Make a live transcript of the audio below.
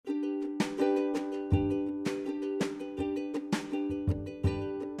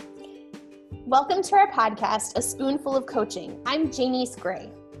Welcome to our podcast, A Spoonful of Coaching. I'm Janice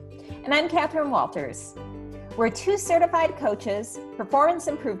Gray. And I'm Catherine Walters. We're two certified coaches, performance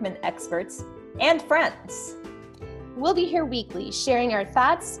improvement experts, and friends. We'll be here weekly, sharing our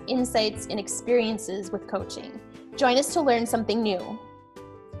thoughts, insights, and experiences with coaching. Join us to learn something new.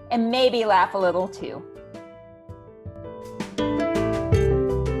 And maybe laugh a little too.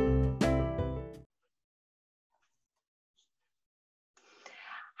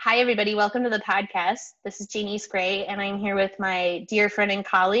 Hi, everybody. Welcome to the podcast. This is Janice Gray, and I'm here with my dear friend and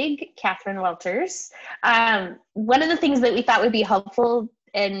colleague, Catherine Walters. One of the things that we thought would be helpful,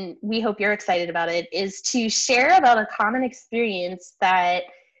 and we hope you're excited about it, is to share about a common experience that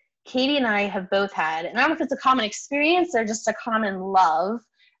Katie and I have both had. And I don't know if it's a common experience or just a common love,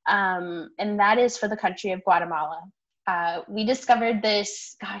 and that is for the country of Guatemala. We discovered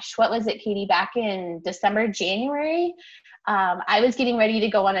this, what was it, Katie, back in December, January? I was getting ready to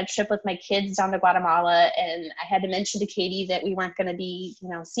go on a trip with my kids down to Guatemala, and I had to mention to Katie that we weren't going to be,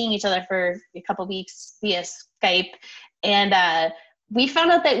 seeing each other for a couple weeks via Skype. And we found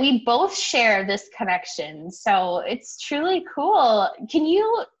out that we both share this connection. So it's truly cool. Can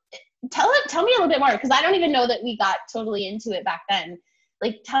you tell me a little bit more? Because I don't even know that we got totally into it back then.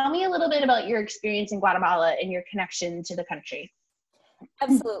 Tell me a little bit about your experience in Guatemala and your connection to the country.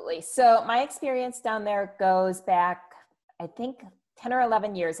 Absolutely. So my experience down there goes back, I think, 10 or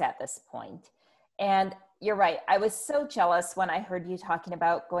 11 years at this point. And you're right. I was so jealous when I heard you talking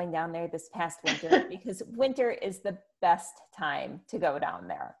about going down there this past winter, because winter is the best time to go down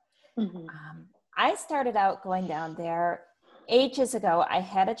there. Mm-hmm. I started out going down there ages ago. I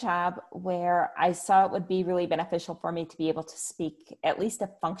had a job where I saw it would be really beneficial for me to be able to speak at least a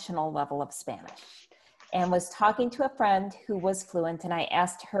functional level of Spanish, and was talking to a friend who was fluent. And I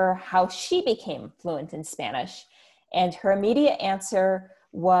asked her how she became fluent in Spanish. And her immediate answer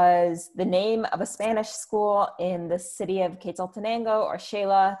was the name of a Spanish school in the city of Quetzaltenango or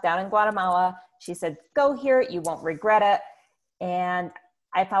Xela down in Guatemala. She said, go here, you won't regret it. And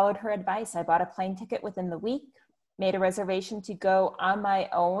I followed her advice. I bought a plane ticket within the week, made a reservation to go on my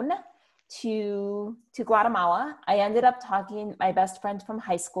own to Guatemala. I ended up talking my best friend from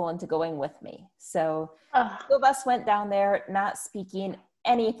high school into going with me. So two of us went down there not speaking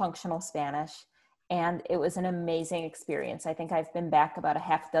any functional Spanish. And it was an amazing experience. I think I've been back about a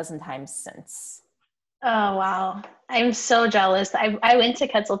half dozen times since. Oh, wow. I'm so jealous. I went to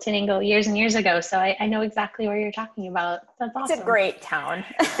Quetzaltenango years and years ago, so I know exactly where you're talking about. That's awesome. It's a great town.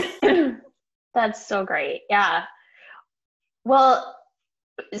 That's so great. Yeah. Well,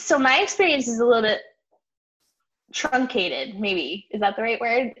 so my experience is a little bit truncated, maybe. Is that the right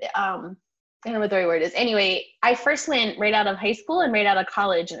word? I don't know what the right word is. Anyway, I first went right out of high school and right out of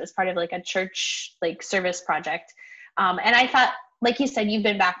college, and it was part of a church service project. And I thought, like you said, you've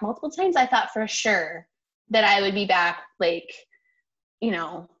been back multiple times. I thought for sure that I would be back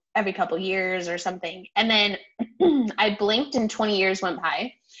every couple years or something. And then I blinked and 20 years went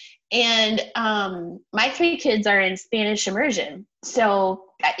by. And my three kids are in Spanish immersion. So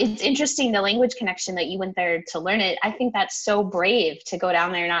it's interesting, the language connection that you went there to learn it. I think that's so brave to go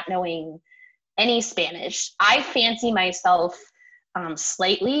down there not knowing any Spanish. I fancy myself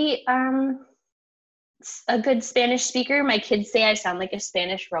slightly a good Spanish speaker. My kids say I sound like a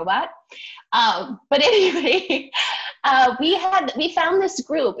Spanish robot. But anyway, we found this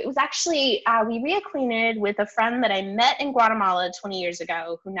group. It was actually, we reacquainted with a friend that I met in Guatemala 20 years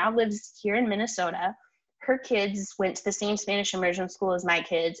ago, who now lives here in Minnesota. Her kids went to the same Spanish immersion school as my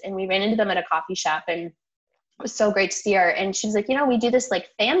kids, and we ran into them at a coffee shop, and it was so great to see her. And she was like, we do this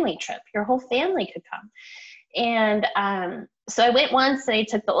family trip. Your whole family could come. And so I went once, and I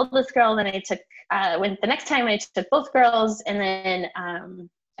took the oldest girl, then I went the next time I took both girls. And then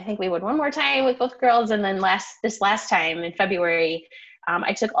I think we went one more time with both girls. And then this last time in February,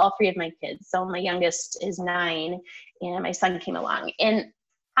 I took all three of my kids. So my youngest is 9, and my son came along. And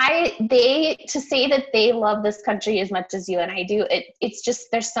to say that they love this country as much as you and I do, it's just,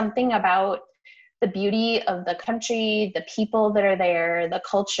 there's something about the beauty of the country, the people that are there, the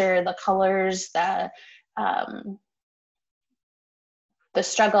culture, the colors, the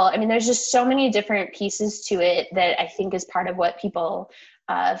struggle. I mean, there's just so many different pieces to it that I think is part of what people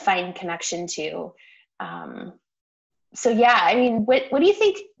find connection to. So yeah, I mean, what do you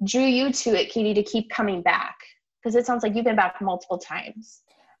think drew you to it, Katie, to keep coming back? Because it sounds like you've been back multiple times.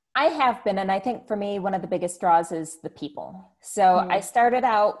 I have been, and I think for me, one of the biggest draws is the people. So I started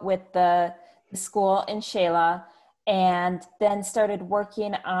out with the school in Xela, and then started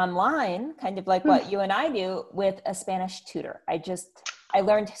working online, kind of like what you and I do, with a Spanish tutor. I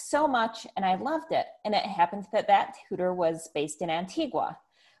learned so much and I loved it. And it happened that tutor was based in Antigua,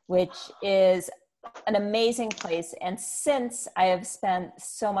 which is an amazing place. And since I have spent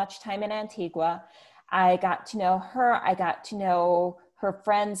so much time in Antigua, I got to know her. I got to know her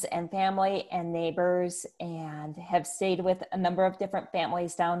friends and family and neighbors, and have stayed with a number of different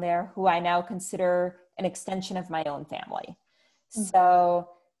families down there who I now consider an extension of my own family. So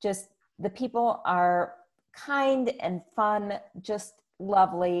just the people are kind and fun, just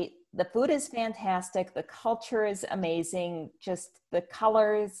lovely. The food is fantastic. The culture is amazing. Just the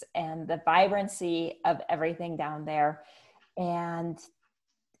colors and the vibrancy of everything down there. And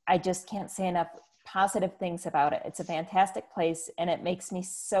I just can't say enough positive things about it. It's a fantastic place, and it makes me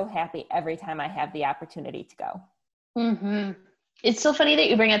so happy every time I have the opportunity to go. Mm-hmm. It's so funny that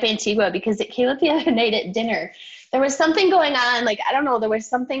you bring up Antigua, because it came up the other night at dinner. There was something going on, like, I don't know, there was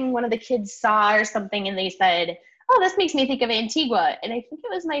something one of the kids saw or something, and they said, oh, this makes me think of Antigua. And I think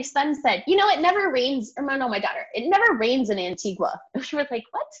it was my son said, you know, it never rains, or no, my daughter, it never rains in Antigua. And we were like,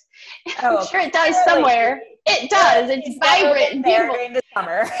 what? Oh, I'm sure it does somewhere. It does. It's vibrant and beautiful. During the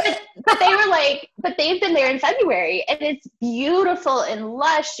summer. But they were like, but they've been there in February, and it's beautiful and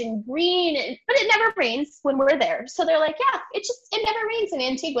lush and green, but it never rains when we're there. So they're like, yeah, it never rains in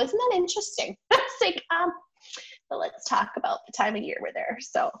Antigua. Isn't that interesting? It's like, but let's talk about the time of year we're there.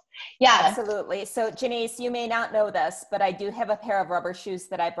 So yeah. Absolutely. So Janice, you may not know this, but I do have a pair of rubber shoes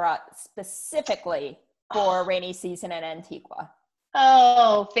that I brought specifically for rainy season in Antigua.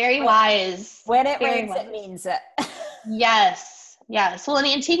 Oh, very wise. When it very rains, wise. It means it. Yes. Yes. Well, and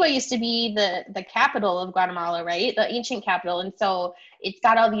Antigua used to be the capital of Guatemala, right? The ancient capital. And so it's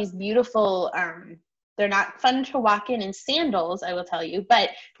got all these beautiful, they're not fun to walk in sandals, I will tell you,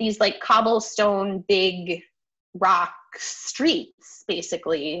 but these like cobblestone, big rock streets,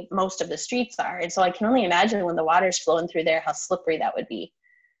 basically, most of the streets are. And so I can only imagine when the water's flowing through there, how slippery that would be.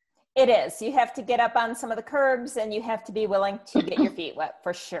 It is. You have to get up on some of the curbs, and you have to be willing to get your feet wet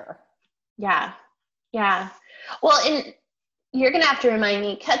for sure. Yeah. Yeah. Well, and you're going to have to remind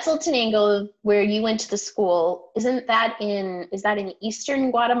me, Quetzaltenango, where you went to the school, is that in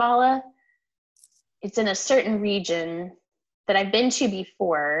eastern Guatemala? It's in a certain region that I've been to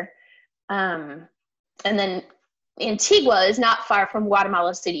before. And then Antigua is not far from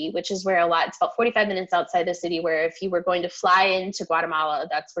Guatemala City, which is where it's about 45 minutes outside the city, where if you were going to fly into Guatemala,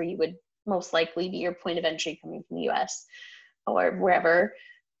 that's where you would most likely be your point of entry coming from the US or wherever.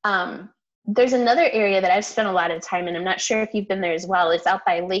 There's another area that I've spent a lot of time in. I'm not sure if you've been there as well. It's out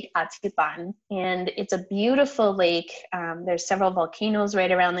by Lake Atitlan, and it's a beautiful lake. There's several volcanoes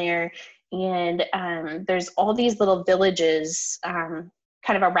right around there, and there's all these little villages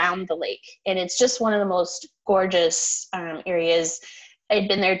kind of around the lake, and it's just one of the most gorgeous areas. I'd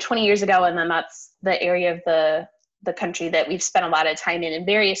been there 20 years ago, and then that's the area of the country that we've spent a lot of time in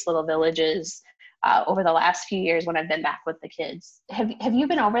various little villages over the last few years when I've been back with the kids. Have you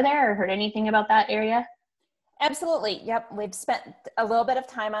been over there or heard anything about that area? Absolutely. Yep. We've spent a little bit of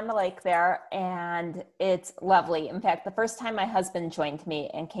time on the lake there, and it's lovely. In fact, the first time my husband joined me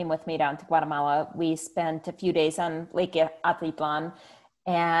and came with me down to Guatemala, we spent a few days on Lake Atitlan,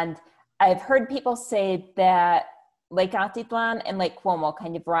 and I've heard people say that Lake Atitlan and Lake Como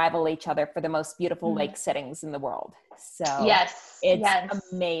kind of rival each other for the most beautiful lake settings in the world. So it's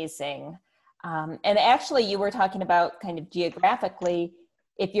amazing. And actually, you were talking about kind of geographically,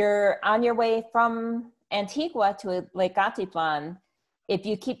 if you're on your way from Antigua to Lake Atitlan, if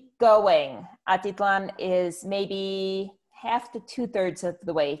you keep going, Atitlan is maybe half to 2/3 of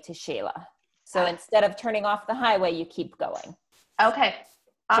the way to Xela. So instead of turning off the highway, you keep going. Okay.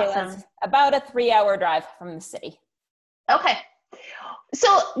 Awesome. Xela's about a 3-hour drive from the city. Okay.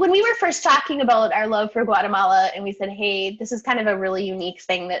 So when we were first talking about our love for Guatemala, and we said, hey, this is kind of a really unique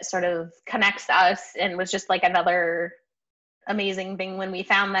thing that sort of connects us, and was just like another amazing thing when we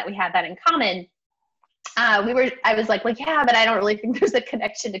found that we had that in common. I was like, yeah, but I don't really think there's a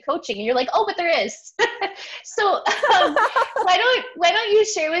connection to coaching. And you're like, oh, but there is. So why don't you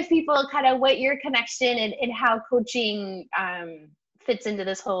share with people kind of what your connection and how coaching fits into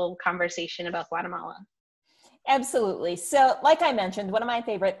this whole conversation about Guatemala? Absolutely. So like I mentioned, one of my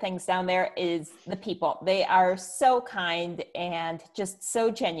favorite things down there is the people. They are so kind and just so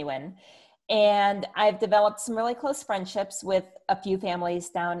genuine. And I've developed some really close friendships with a few families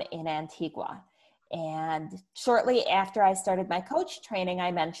down in Antigua. And shortly after I started my coach training,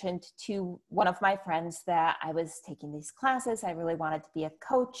 I mentioned to one of my friends that I was taking these classes. I really wanted to be a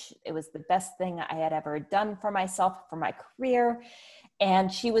coach. It was the best thing I had ever done for myself, for my career.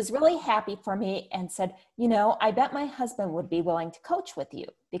 And she was really happy for me and said, you know, I bet my husband would be willing to coach with you,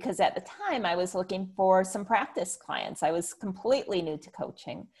 because at the time I was looking for some practice clients. I was completely new to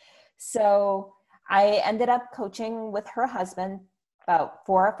coaching. So I ended up coaching with her husband about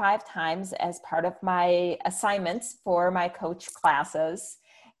 4 or 5 times as part of my assignments for my coach classes.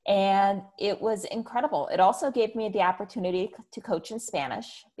 And it was incredible. It also gave me the opportunity to coach in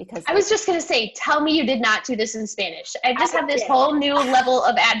Spanish because I was just going to say, tell me you did not do this in Spanish. I just have this did. whole new level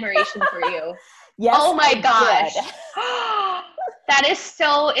of admiration for you. Yes, oh my I gosh. did. That is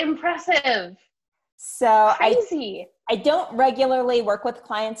so impressive. So Crazy. I don't regularly work with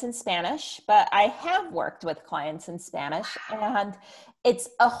clients in Spanish, but I have worked with clients in Spanish, and it's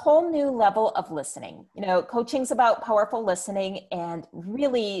a whole new level of listening. You know, coaching's about powerful listening and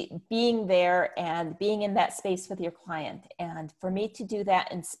really being there and being in that space with your client. And for me to do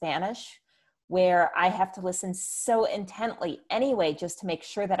that in Spanish, where I have to listen so intently anyway, just to make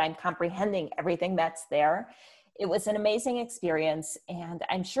sure that I'm comprehending everything that's there, it was an amazing experience, and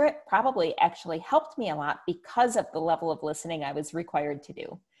I'm sure it probably actually helped me a lot because of the level of listening I was required to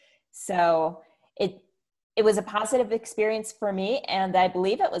do. So it was a positive experience for me, and I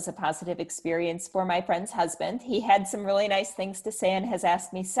believe it was a positive experience for my friend's husband. He had some really nice things to say and has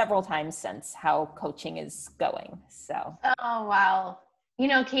asked me several times since how coaching is going. So. Oh, wow. You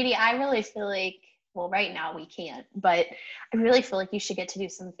know, Katie, I really feel like, well, right now we can't, but I really feel like you should get to do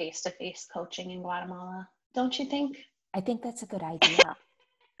some face-to-face coaching in Guatemala. Don't you think? I think that's a good idea.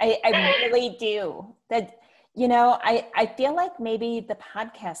 I really do. That, you know, I feel like maybe the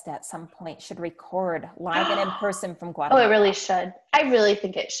podcast at some point should record live and in person from Guatemala. Oh, it really should. I really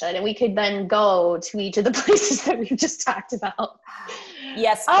think it should. And we could then go to each of the places that we've just talked about.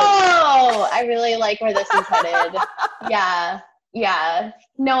 Yes. Please. Oh, I really like where this is headed. Yeah. Yeah.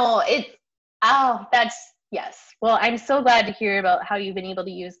 No, yes. Well, I'm so glad to hear about how you've been able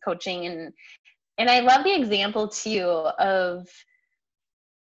to use coaching, and I love the example too of,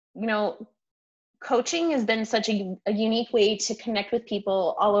 you know, coaching has been such a unique way to connect with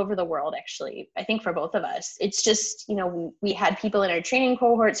people all over the world, actually. I think for both of us, it's just, you know, we had people in our training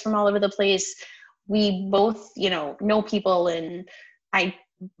cohorts from all over the place. We both, you know people in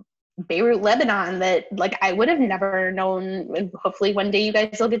Beirut, Lebanon, that like I would have never known. Hopefully one day you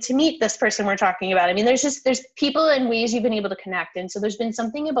guys will get to meet this person we're talking about. I mean, there's people and ways you've been able to connect. And so there's been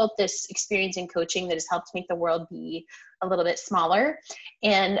something about this experience in coaching that has helped make the world be a little bit smaller.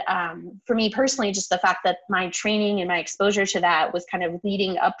 And for me personally, just the fact that my training and my exposure to that was kind of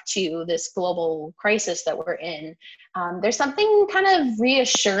leading up to this global crisis that we're in. There's something kind of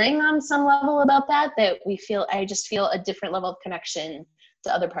reassuring on some level about that I just feel a different level of connection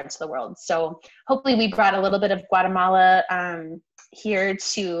to other parts of the world. So hopefully we brought a little bit of Guatemala here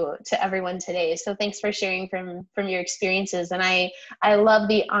to everyone today. So thanks for sharing from your experiences. And I love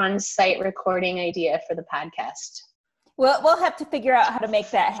the on-site recording idea for the podcast. We'll have to figure out how to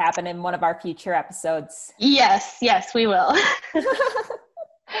make that happen in one of our future episodes. Yes, we will.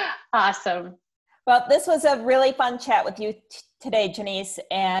 Awesome. Well, this was a really fun chat with you today, Janice,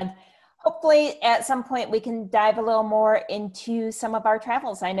 and hopefully at some point we can dive a little more into some of our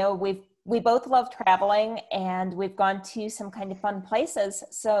travels. I know we both love traveling, and we've gone to some kind of fun places.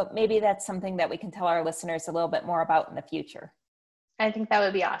 So maybe that's something that we can tell our listeners a little bit more about in the future. I think that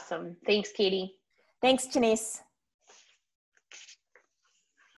would be awesome. Thanks, Katie. Thanks, Janice.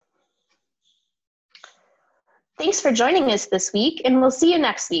 Thanks for joining us this week, and we'll see you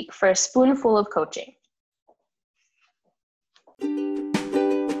next week for a spoonful of coaching.